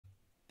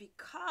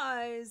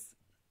because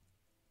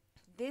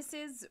this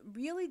is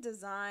really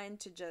designed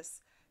to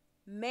just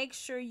make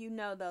sure you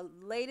know the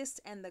latest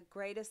and the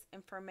greatest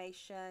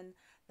information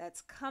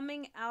that's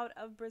coming out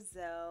of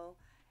Brazil.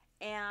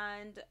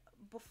 And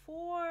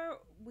before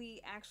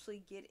we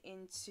actually get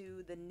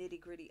into the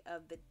nitty gritty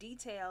of the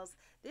details,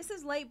 this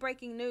is late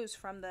breaking news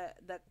from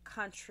the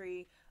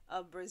country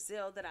of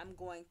Brazil that I'm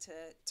going to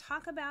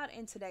talk about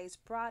in today's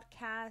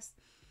broadcast.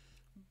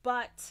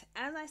 But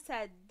as I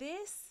said,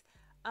 this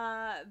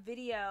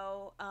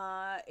video,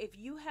 if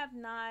you have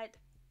not,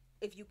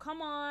 if you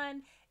come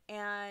on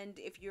and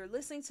if you're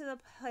listening to the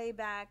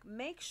playback,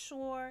 make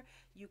sure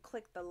you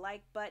click the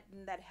like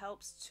button. That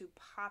helps to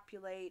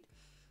populate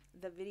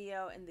the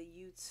video in the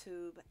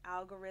YouTube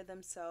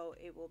algorithm so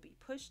it will be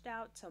pushed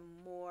out to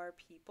more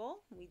people.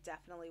 We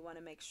definitely want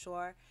to make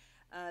sure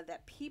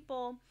that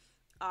people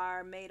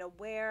are made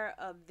aware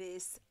of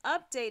this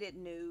updated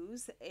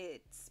news.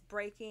 It's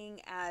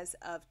breaking as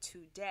of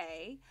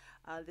today.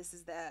 This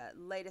is the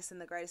latest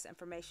and the greatest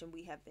information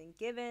we have been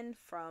given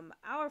from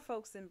our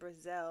folks in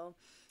Brazil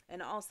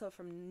and also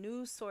from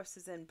news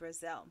sources in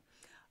Brazil.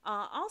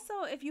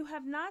 Also, if you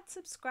have not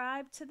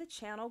subscribed to the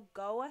channel,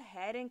 go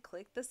ahead and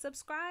click the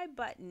subscribe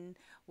button.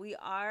 We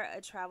are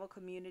a travel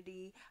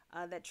community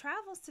that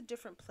travels to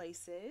different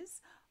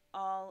places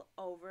all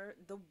over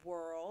the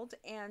world.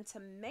 And to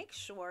make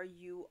sure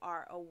you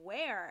are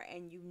aware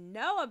and you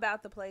know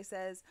about the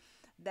places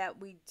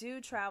that we do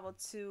travel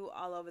to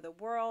all over the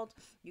world,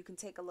 you can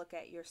take a look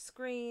at your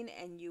screen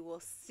and you will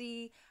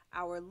see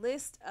our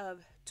list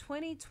of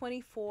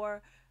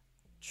 2024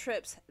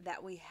 trips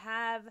that we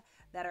have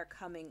that are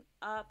coming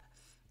up.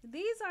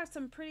 These are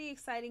some pretty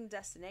exciting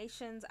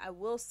destinations. I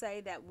will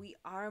say that we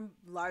are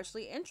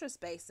largely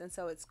interest based, and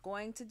so it's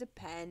going to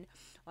depend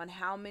on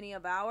how many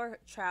of our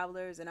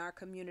travelers in our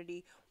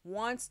community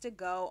wants to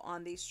go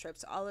on these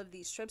trips. All of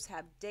these trips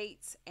have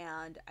dates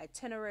and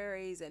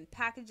itineraries and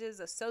packages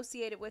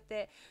associated with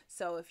it.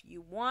 So if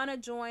you want to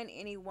join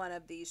any one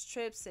of these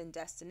trips and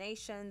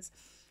destinations,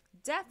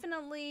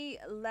 definitely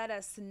let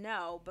us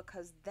know,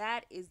 because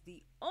that is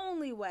the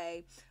only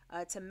way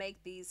to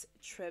make these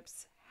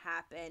trips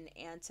happen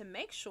and to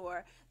make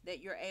sure that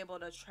you're able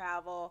to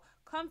travel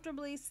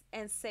comfortably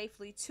and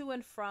safely to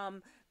and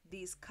from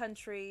these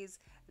countries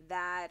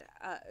that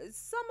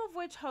some of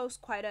which host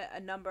quite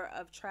a number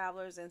of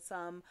travelers and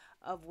some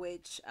of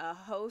which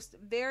host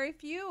very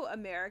few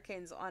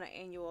Americans on an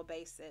annual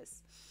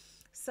basis.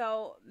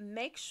 So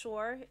make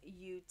sure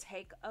you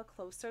take a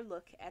closer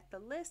look at the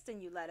list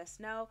and you let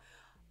us know.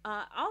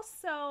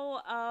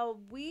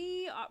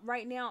 We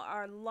right now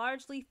are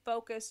largely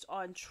focused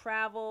on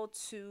travel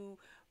to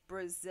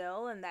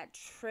Brazil and that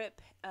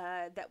trip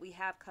that we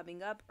have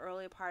coming up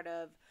early part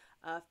of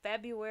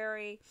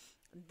February.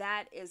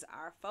 That is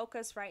our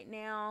focus right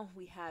now.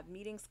 We have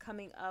meetings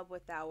coming up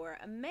with our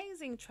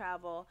amazing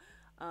travelers.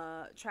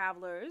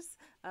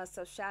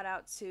 So shout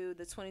out to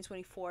the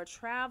 2024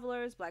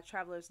 travelers, Black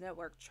Travelers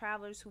Network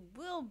travelers, who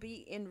will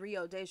be in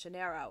Rio de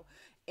Janeiro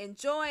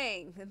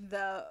enjoying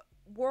the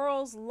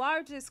world's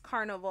largest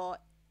carnival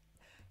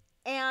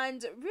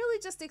and really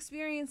just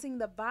experiencing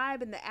the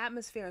vibe and the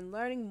atmosphere and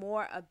learning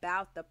more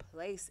about the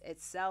place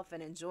itself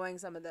and enjoying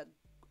some of the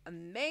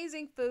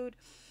amazing food.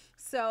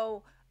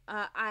 So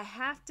I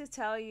have to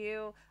tell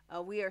you,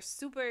 we are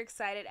super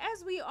excited,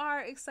 as we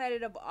are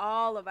excited of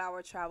all of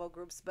our travel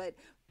groups. But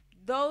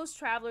those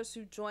travelers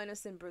who join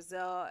us in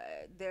Brazil,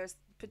 they're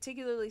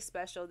particularly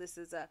special. This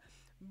is a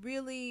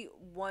really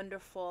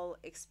wonderful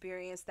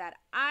experience that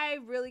I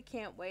really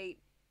can't wait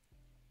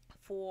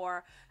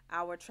for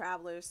our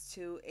travelers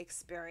to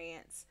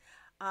experience.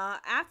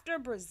 After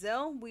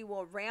Brazil, we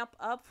will ramp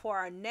up for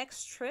our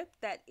next trip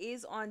that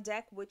is on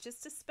deck, which is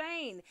to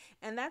Spain,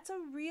 and that's a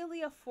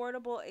really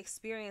affordable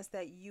experience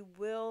that you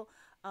will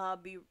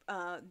want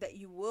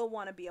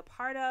to be a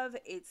part of.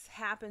 It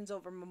happens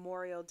over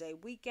Memorial Day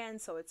weekend,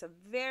 so it's a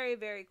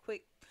very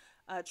quick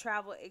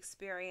travel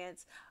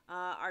experience.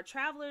 Our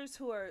travelers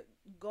who are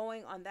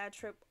going on that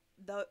trip,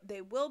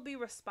 they will be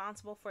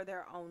responsible for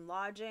their own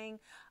lodging,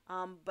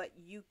 but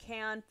you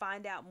can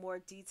find out more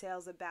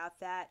details about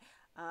that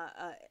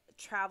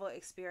travel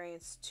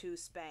experience to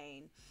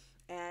Spain.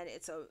 And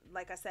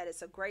like I said,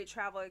 it's a great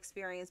travel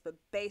experience, but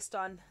based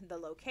on the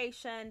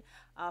location,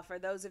 for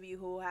those of you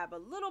who have a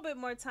little bit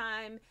more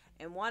time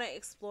and want to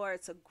explore,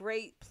 it's a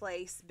great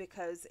place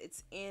because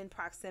it's in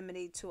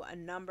proximity to a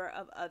number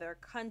of other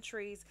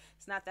countries.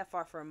 It's not that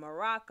far from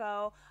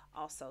Morocco,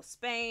 also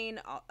Spain,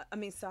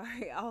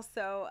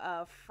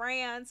 also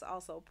France,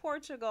 also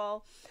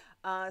Portugal.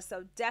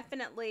 So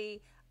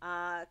definitely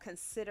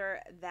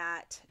consider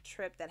that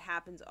trip that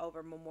happens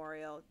over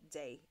Memorial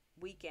Day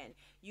weekend.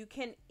 You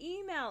can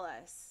email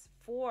us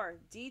for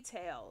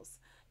details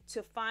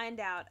to find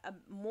out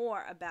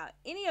more about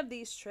any of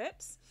these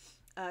trips.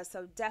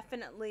 So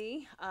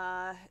definitely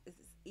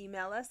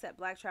email us at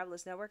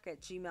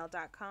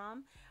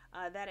blacktravelersnetwork@gmail.com.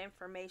 That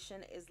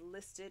information is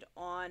listed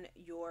on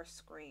your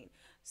screen.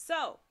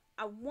 So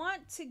I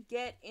want to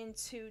get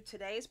into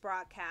today's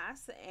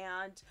broadcast,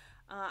 and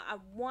I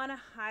want to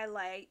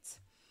highlight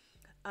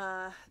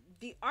Uh,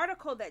 the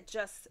article that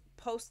just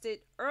posted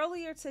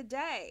earlier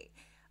today.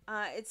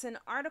 It's an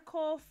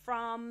article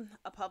from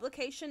a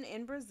publication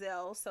in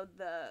Brazil. So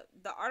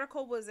the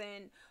article was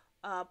in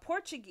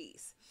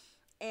Portuguese,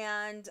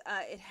 and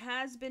it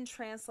has been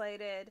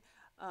translated.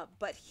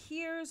 But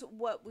here's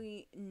what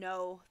we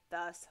know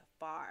thus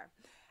far.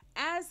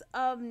 As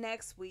of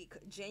next week,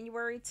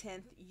 January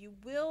 10th, you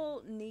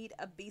will need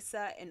a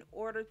visa in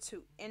order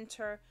to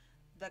enter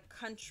the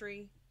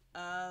country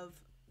of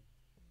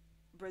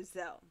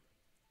Brazil.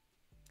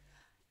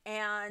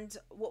 And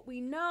what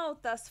we know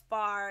thus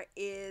far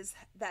is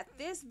that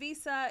this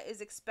visa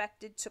is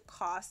expected to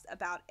cost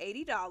about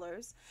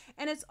 $80,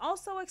 and it's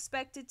also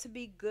expected to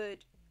be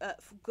good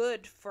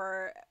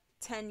for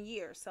 10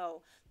 years.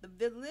 So the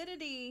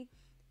validity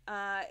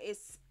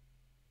is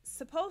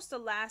supposed to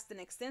last an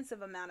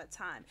extensive amount of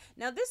time.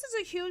 Now, this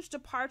is a huge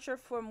departure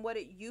from what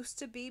it used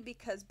to be,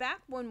 because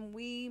back when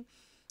we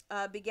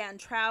began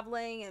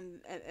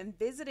traveling and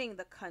visiting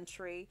the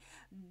country,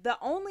 the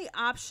only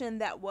option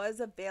that was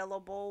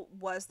available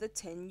was the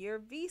 10-year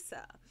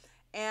visa.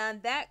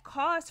 And that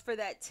cost for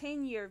that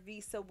 10-year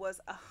visa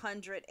was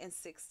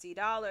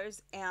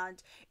 $160.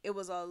 And it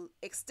was a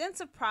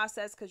extensive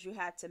process because you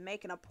had to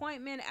make an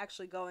appointment,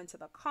 actually go into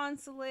the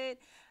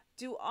consulate,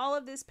 do all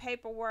of this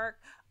paperwork.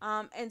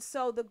 And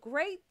so the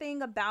great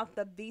thing about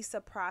the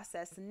visa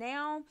process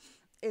now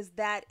is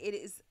that it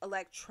is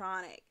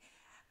electronic.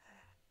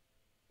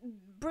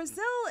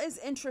 Brazil is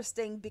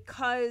interesting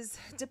because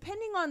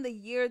depending on the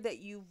year that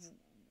you've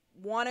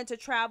wanted to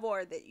travel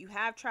or that you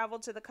have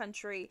traveled to the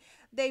country,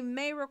 they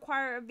may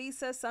require a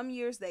visa. Some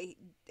years they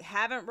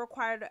haven't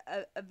required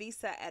a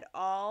visa at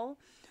all.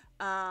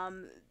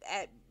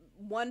 At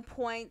one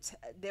point,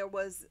 there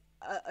was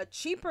a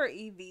cheaper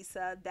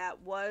e-visa that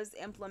was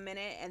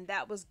implemented, and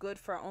that was good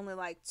for only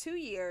like 2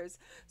 years.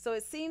 So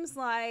it seems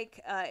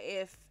like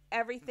if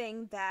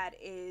everything that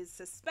is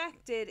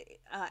suspected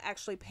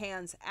actually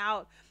pans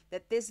out,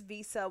 that this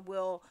visa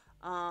will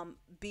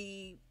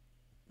be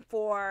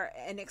for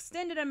an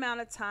extended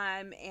amount of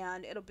time,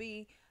 and it'll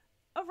be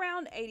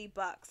around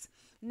 $80.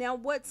 Now,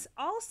 what's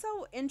also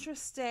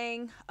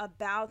interesting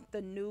about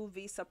the new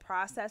visa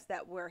process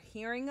that we're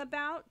hearing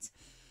about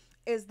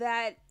is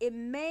that it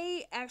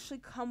may actually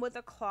come with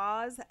a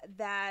clause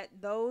that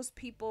those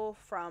people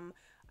from,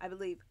 I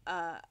believe,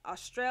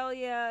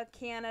 Australia,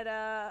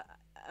 Canada,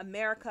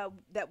 America,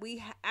 that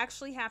we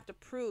actually have to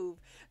prove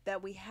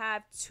that we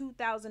have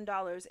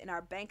 $2,000 in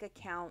our bank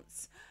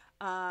accounts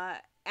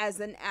as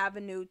an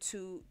avenue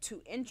to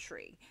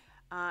entry.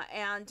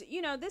 And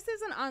this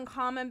isn't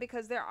uncommon,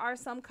 because there are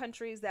some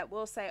countries that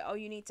will say, oh,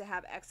 you need to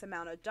have X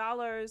amount of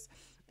dollars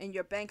in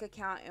your bank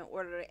account in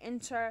order to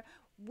enter.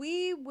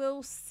 We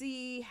will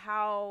see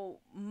how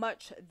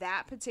much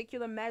that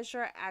particular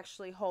measure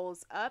actually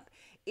holds up,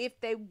 if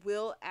they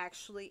will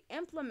actually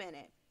implement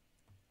it.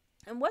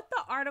 And what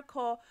the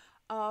article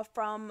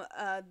from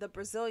the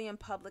Brazilian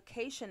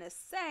publication is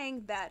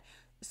saying, that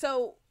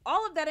so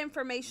all of that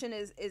information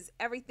is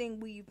everything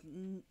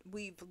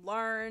we've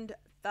learned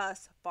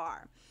thus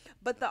far.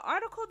 But the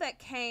article that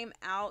came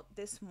out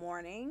this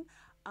morning,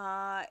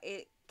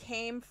 it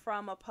came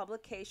from a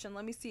publication.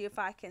 Let me see if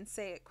I can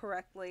say it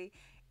correctly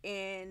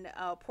in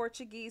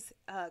Portuguese,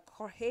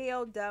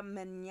 Correio da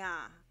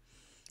Manhã,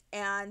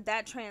 and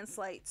that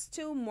translates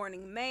to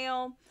Morning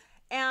Mail.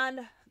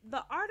 And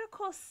the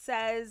article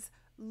says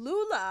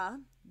Lula,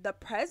 the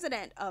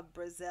president of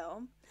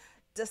Brazil,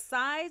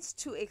 decides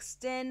to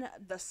extend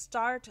the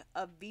start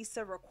of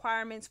visa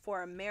requirements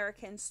for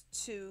Americans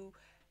to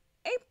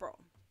April.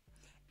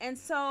 And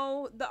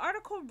so the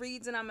article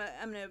reads, and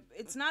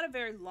it's not a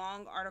very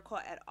long article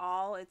at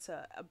all. It's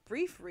a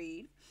brief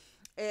read.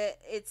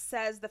 It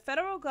says the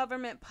federal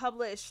government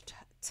published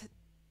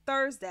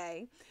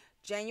Thursday,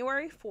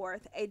 January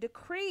 4th, a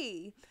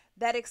decree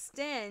that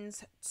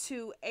extends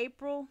to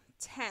April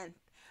 10th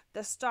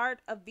the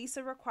start of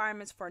visa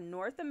requirements for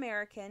North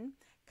American,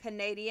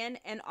 Canadian,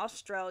 and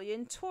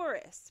Australian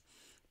tourists.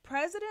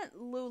 President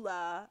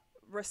Lula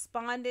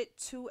responded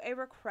to a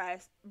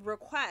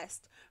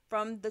request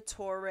from the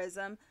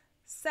tourism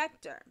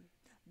sector.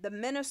 The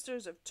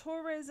ministers of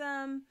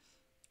tourism,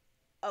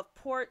 of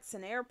ports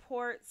and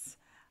airports,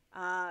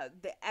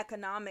 the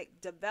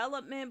Economic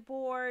Development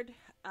Board,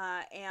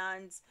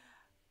 and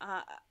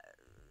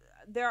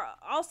there are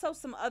also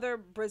some other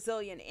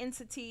Brazilian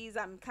entities.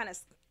 I'm kind of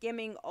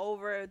skimming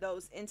over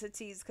those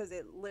entities because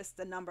it lists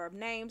a number of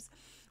names.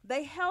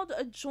 They held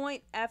a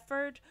joint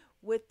effort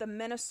with the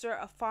Minister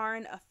of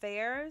Foreign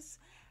Affairs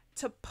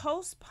to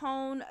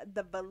postpone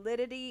the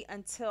validity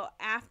until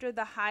after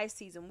the high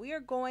season. We are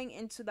going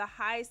into the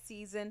high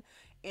season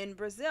in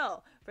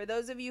Brazil. For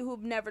those of you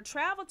who've never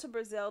traveled to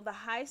Brazil, the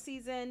high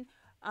season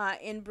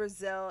in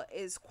Brazil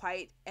is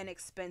quite an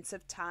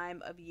expensive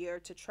time of year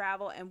to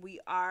travel, and we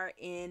are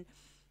in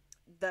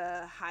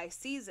the high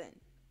season.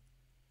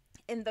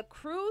 In the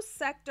cruise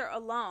sector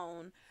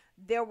alone,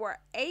 there were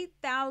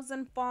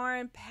 8,000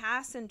 foreign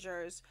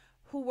passengers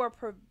who were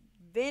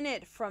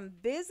prevented from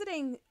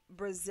visiting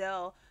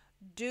Brazil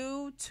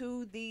due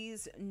to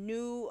these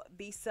new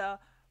visa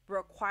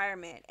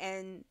requirement.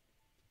 And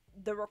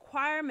the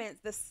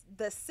requirements,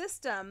 the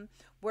system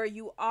where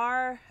you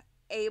are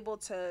able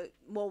to,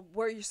 well,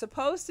 where you're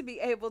supposed to be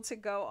able to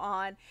go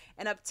on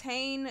and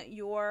obtain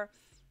your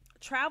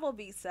travel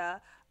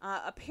visa,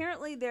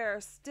 apparently there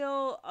are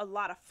still a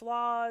lot of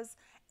flaws,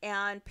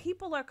 and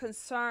people are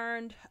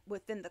concerned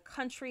within the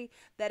country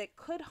that it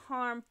could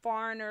harm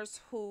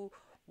foreigners who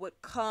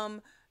would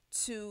come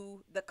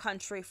to the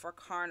country for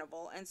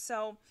carnival. And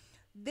so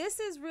this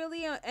is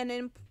really a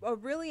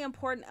really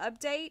important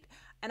update.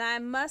 And I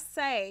must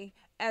say,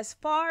 as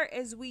far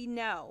as we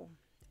know,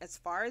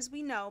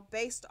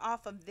 based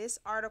off of this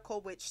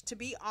article, which, to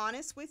be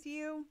honest with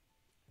you,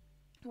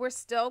 we're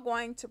still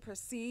going to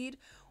proceed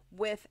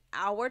with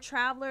our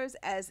travelers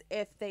as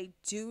if they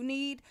do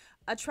need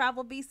a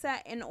travel visa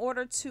in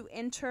order to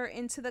enter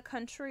into the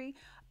country.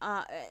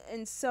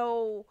 And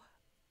so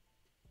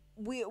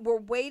we're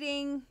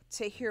waiting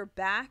to hear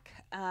back.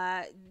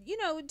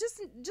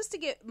 Just to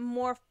get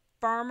more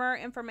firmer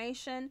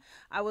information.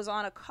 I was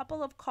on a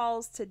couple of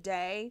calls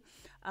today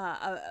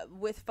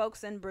with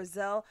folks in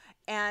Brazil,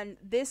 and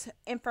this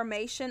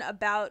information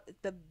about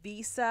the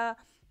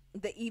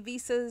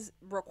e-visas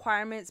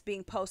requirements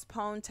being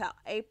postponed till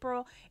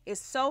April is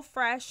so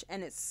fresh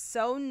and it's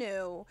so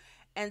new.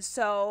 And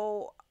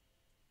so,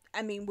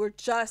 I mean, we're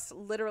just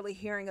literally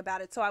hearing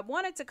about it. So I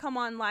wanted to come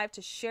on live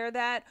to share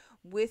that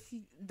with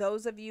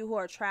those of you who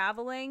are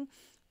traveling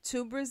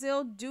to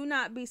Brazil. Do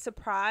not be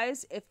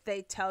surprised if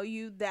they tell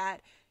you that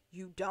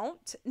you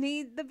don't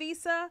need the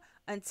visa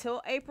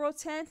until April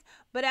 10th.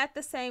 But at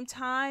the same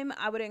time,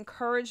 I would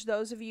encourage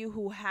those of you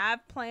who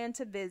have planned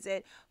to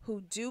visit,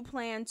 who do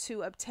plan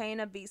to obtain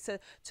a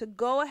visa, to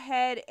go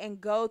ahead and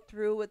go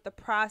through with the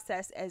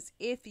process as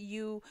if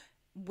you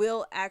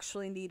will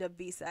actually need a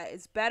visa.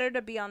 It's better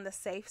to be on the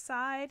safe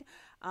side.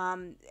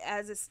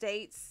 As it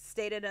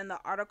stated in the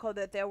article,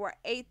 that there were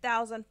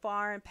 8,000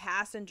 foreign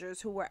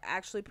passengers who were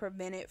actually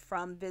prevented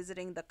from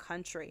visiting the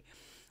country.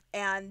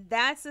 And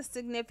that's a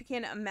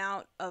significant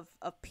amount of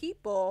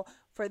people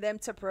for them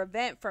to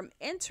prevent from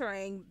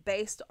entering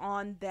based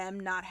on them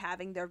not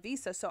having their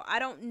visa. So I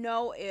don't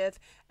know if,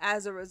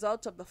 as a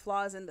result of the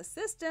flaws in the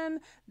system,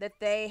 that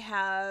they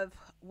have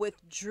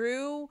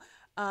withdrew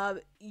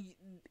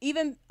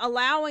even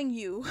allowing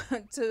you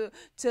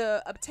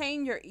to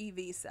obtain your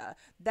e-visa.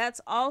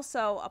 That's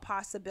also a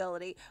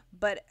possibility.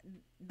 But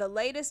the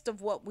latest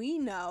of what we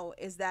know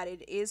is that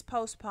it is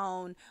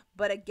postponed.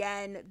 But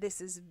again, this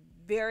is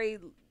very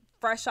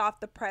fresh off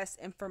the press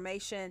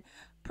information.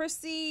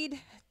 Proceed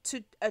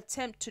to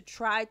attempt to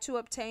try to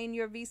obtain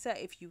your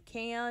visa if you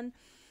can.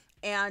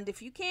 And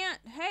if you can't,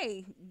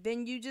 hey,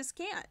 then you just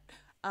can't.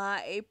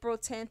 April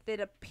 10th, it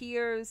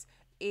appears,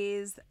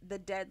 is the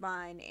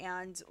deadline.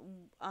 And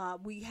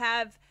we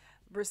have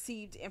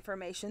received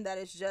information that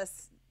has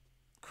just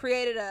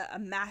created a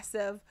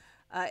massive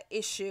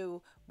issue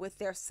with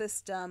their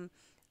system.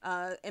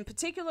 And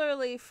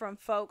particularly from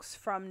folks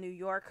from New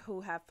York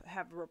who have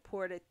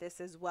reported this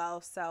as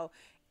well. So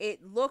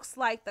it looks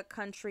like the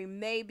country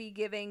may be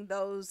giving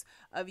those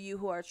of you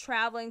who are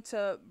traveling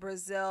to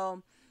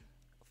Brazil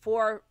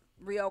for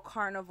Rio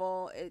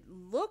Carnival, it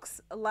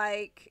looks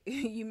like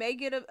you may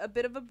get a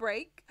bit of a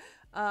break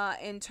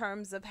in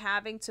terms of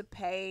having to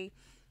pay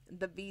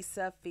the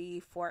visa fee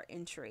for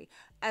entry.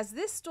 As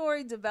this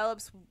story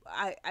develops,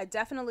 I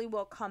definitely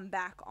will come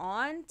back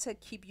on to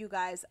keep you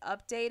guys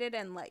updated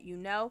and let you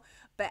know.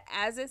 But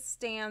as it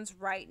stands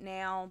right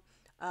now,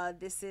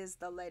 this is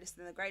the latest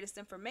and the greatest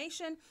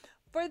information.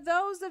 For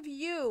those of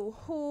you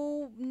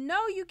who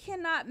know you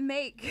cannot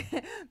make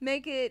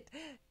it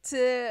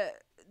to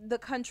the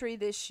country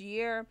this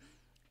year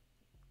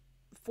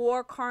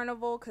for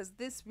Carnival, because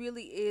this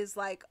really is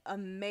like a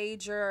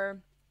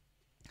major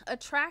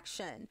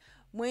attraction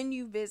when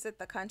you visit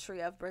the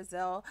country of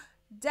Brazil,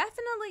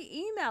 definitely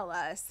email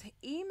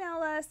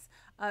us.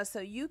 So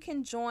you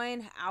can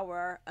join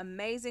our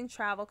amazing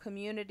travel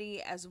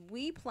community as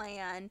we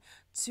plan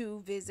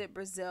to visit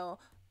Brazil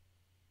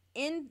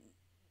in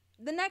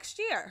the next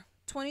year,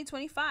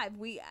 2025.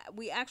 We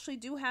actually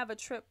do have a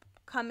trip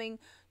coming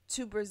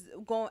to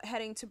Brazil,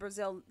 heading to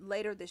Brazil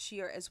later this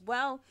year as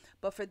well.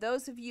 But for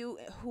those of you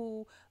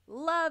who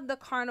love the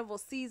carnival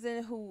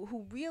season,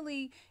 who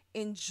really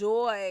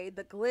enjoy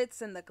the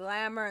glitz and the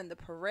glamour and the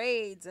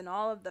parades and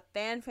all of the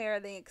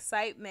fanfare, the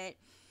excitement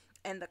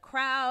and the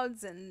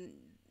crowds and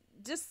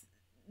just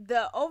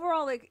the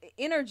overall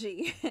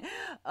energy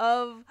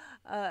of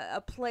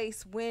a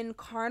place when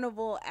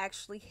Carnival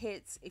actually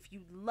hits, if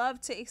you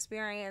love to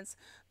experience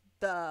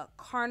the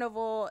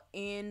Carnival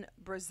in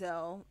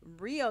Brazil,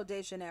 Rio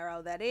de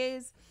Janeiro, that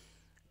is,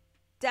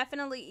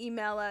 definitely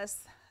email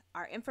us.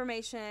 Our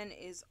information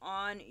is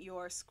on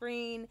your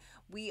screen.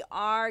 We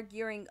are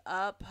gearing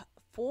up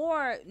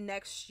for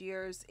next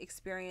year's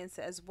experience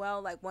as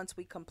well. Like once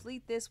we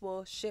complete this,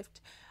 we'll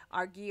shift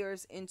our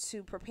gears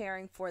into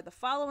preparing for the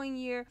following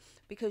year,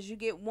 because you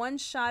get one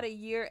shot a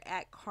year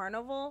at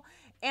Carnival.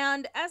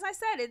 And as I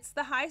said, it's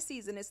the high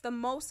season. It's the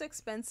most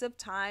expensive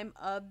time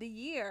of the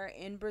year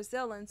in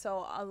Brazil. And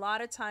so a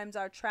lot of times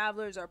our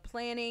travelers are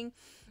planning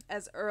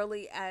as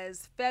early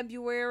as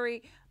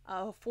February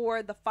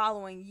for the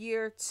following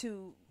year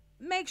to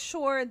make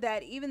sure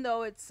that even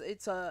though it's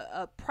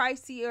a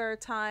pricier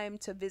time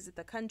to visit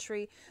the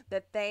country,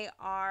 that they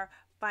are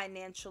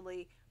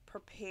financially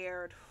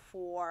prepared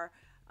for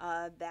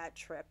that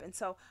trip. And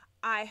so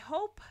I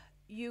hope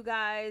you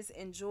guys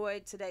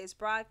enjoyed today's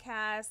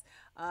broadcast.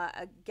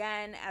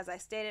 Again, as I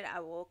stated, I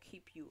will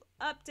keep you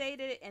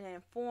updated and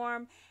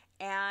informed.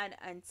 And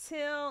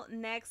until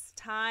next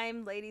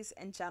time, ladies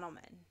and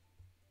gentlemen.